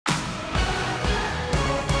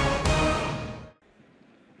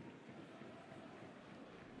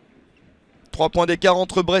3 points d'écart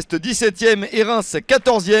entre Brest 17e et Reims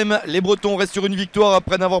 14e. Les Bretons restent sur une victoire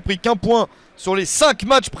après n'avoir pris qu'un point sur les 5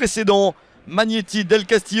 matchs précédents. Magnetti, Del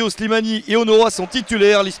Castillo, Slimani et HONORAT sont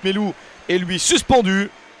titulaires. Lismelou est lui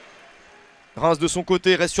suspendu. Reims de son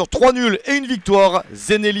côté reste sur 3 nuls et une victoire.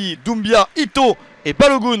 Zenelli, Doumbia, Ito et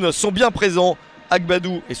Balogun sont bien présents.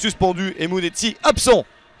 Agbadou est suspendu et Mounetzi absent.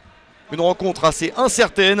 Une rencontre assez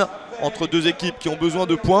incertaine entre deux équipes qui ont besoin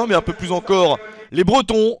de points, mais un peu plus encore les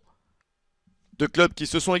Bretons. Deux clubs qui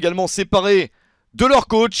se sont également séparés de leur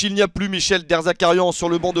coach. Il n'y a plus Michel Derzakarian sur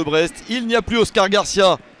le banc de Brest. Il n'y a plus Oscar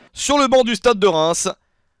Garcia sur le banc du Stade de Reims.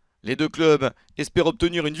 Les deux clubs espèrent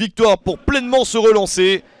obtenir une victoire pour pleinement se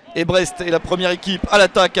relancer. Et Brest est la première équipe à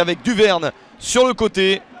l'attaque avec Duverne sur le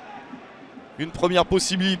côté. Une première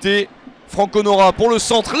possibilité. Franck HONORAT pour le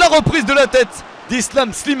centre. La reprise de la tête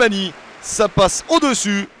d'Islam Slimani. Ça passe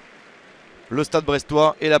au-dessus. Le Stade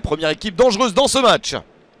brestois est la première équipe dangereuse dans ce match.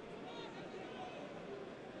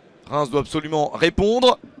 Reims doit absolument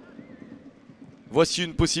répondre. Voici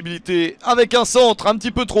une possibilité avec un centre un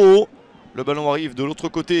petit peu trop haut. Le ballon arrive de l'autre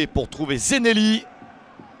côté pour trouver Zenelli.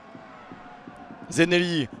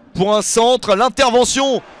 Zenelli pour un centre.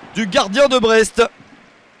 L'intervention du gardien de Brest.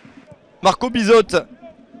 Marco Bizotte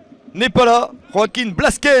n'est pas là. Joaquin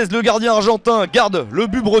Blasquez, le gardien argentin, garde le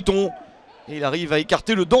but breton. Et il arrive à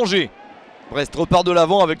écarter le danger. Brest repart de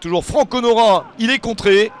l'avant avec toujours Franck HONORAT. Il est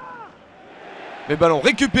contré. Mais ballon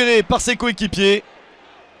récupéré par ses coéquipiers.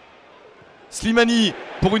 Slimani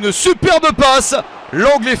pour une superbe passe.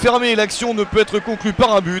 L'angle est fermé et l'action ne peut être conclue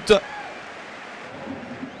par un but.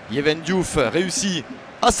 Yeven Diouf réussit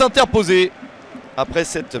à s'interposer après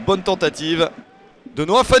cette bonne tentative de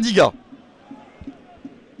Noah Fadiga.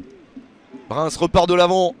 Reims repart de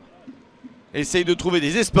l'avant. Essaye de trouver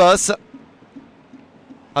des espaces.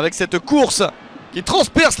 Avec cette course qui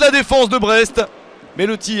transperce la défense de Brest. Mais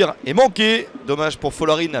le tir est manqué. Dommage pour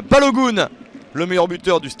Folarin Balogun. Le meilleur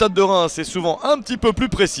buteur du Stade de Reims est souvent un petit peu plus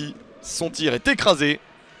précis. Son tir est écrasé.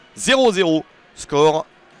 0-0. Score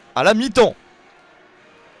à la mi-temps.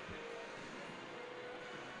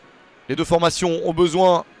 Les deux formations ont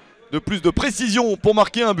besoin de plus de précision pour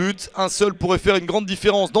marquer un but. Un seul pourrait faire une grande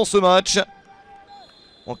différence dans ce match.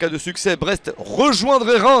 En cas de succès, Brest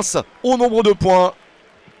rejoindrait Reims au nombre de points.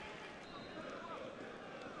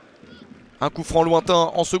 Un coup franc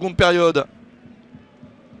lointain en seconde période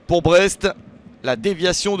pour Brest. La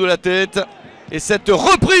déviation de la tête et cette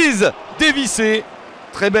reprise dévissée.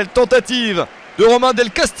 Très belle tentative de Romain Del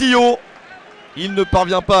Castillo. Il ne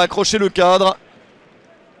parvient pas à accrocher le cadre.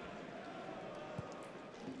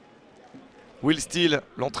 Will Steele,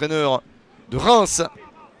 l'entraîneur de Reims,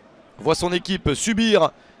 voit son équipe subir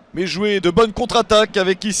mais jouer de bonnes contre-attaques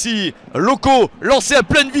avec ici Loco lancé à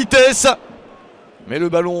pleine vitesse. Mais le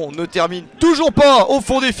ballon ne termine toujours pas au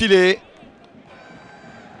fond des filets.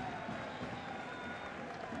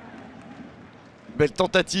 Belle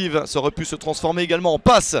tentative, ça aurait pu se transformer également en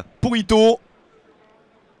passe pour Ito.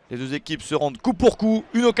 Les deux équipes se rendent coup pour coup.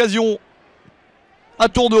 Une occasion à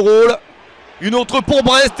tour de rôle. Une autre pour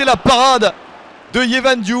Brest et la parade de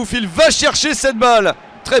Yeven Diouf. Il va chercher cette balle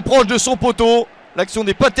très proche de son poteau. L'action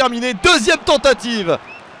n'est pas terminée. Deuxième tentative,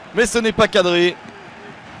 mais ce n'est pas cadré.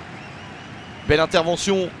 Belle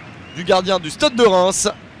intervention du gardien du Stade de Reims.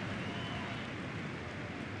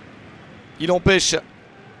 Il empêche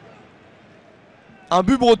un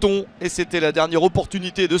but breton et c'était la dernière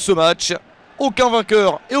opportunité de ce match. Aucun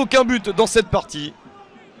vainqueur et aucun but dans cette partie.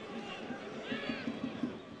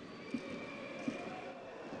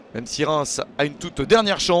 Même si Reims a une toute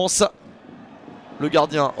dernière chance, le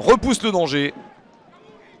gardien repousse le danger.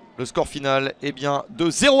 Le score final est bien de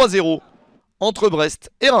 0-0 entre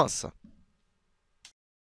Brest et Reims.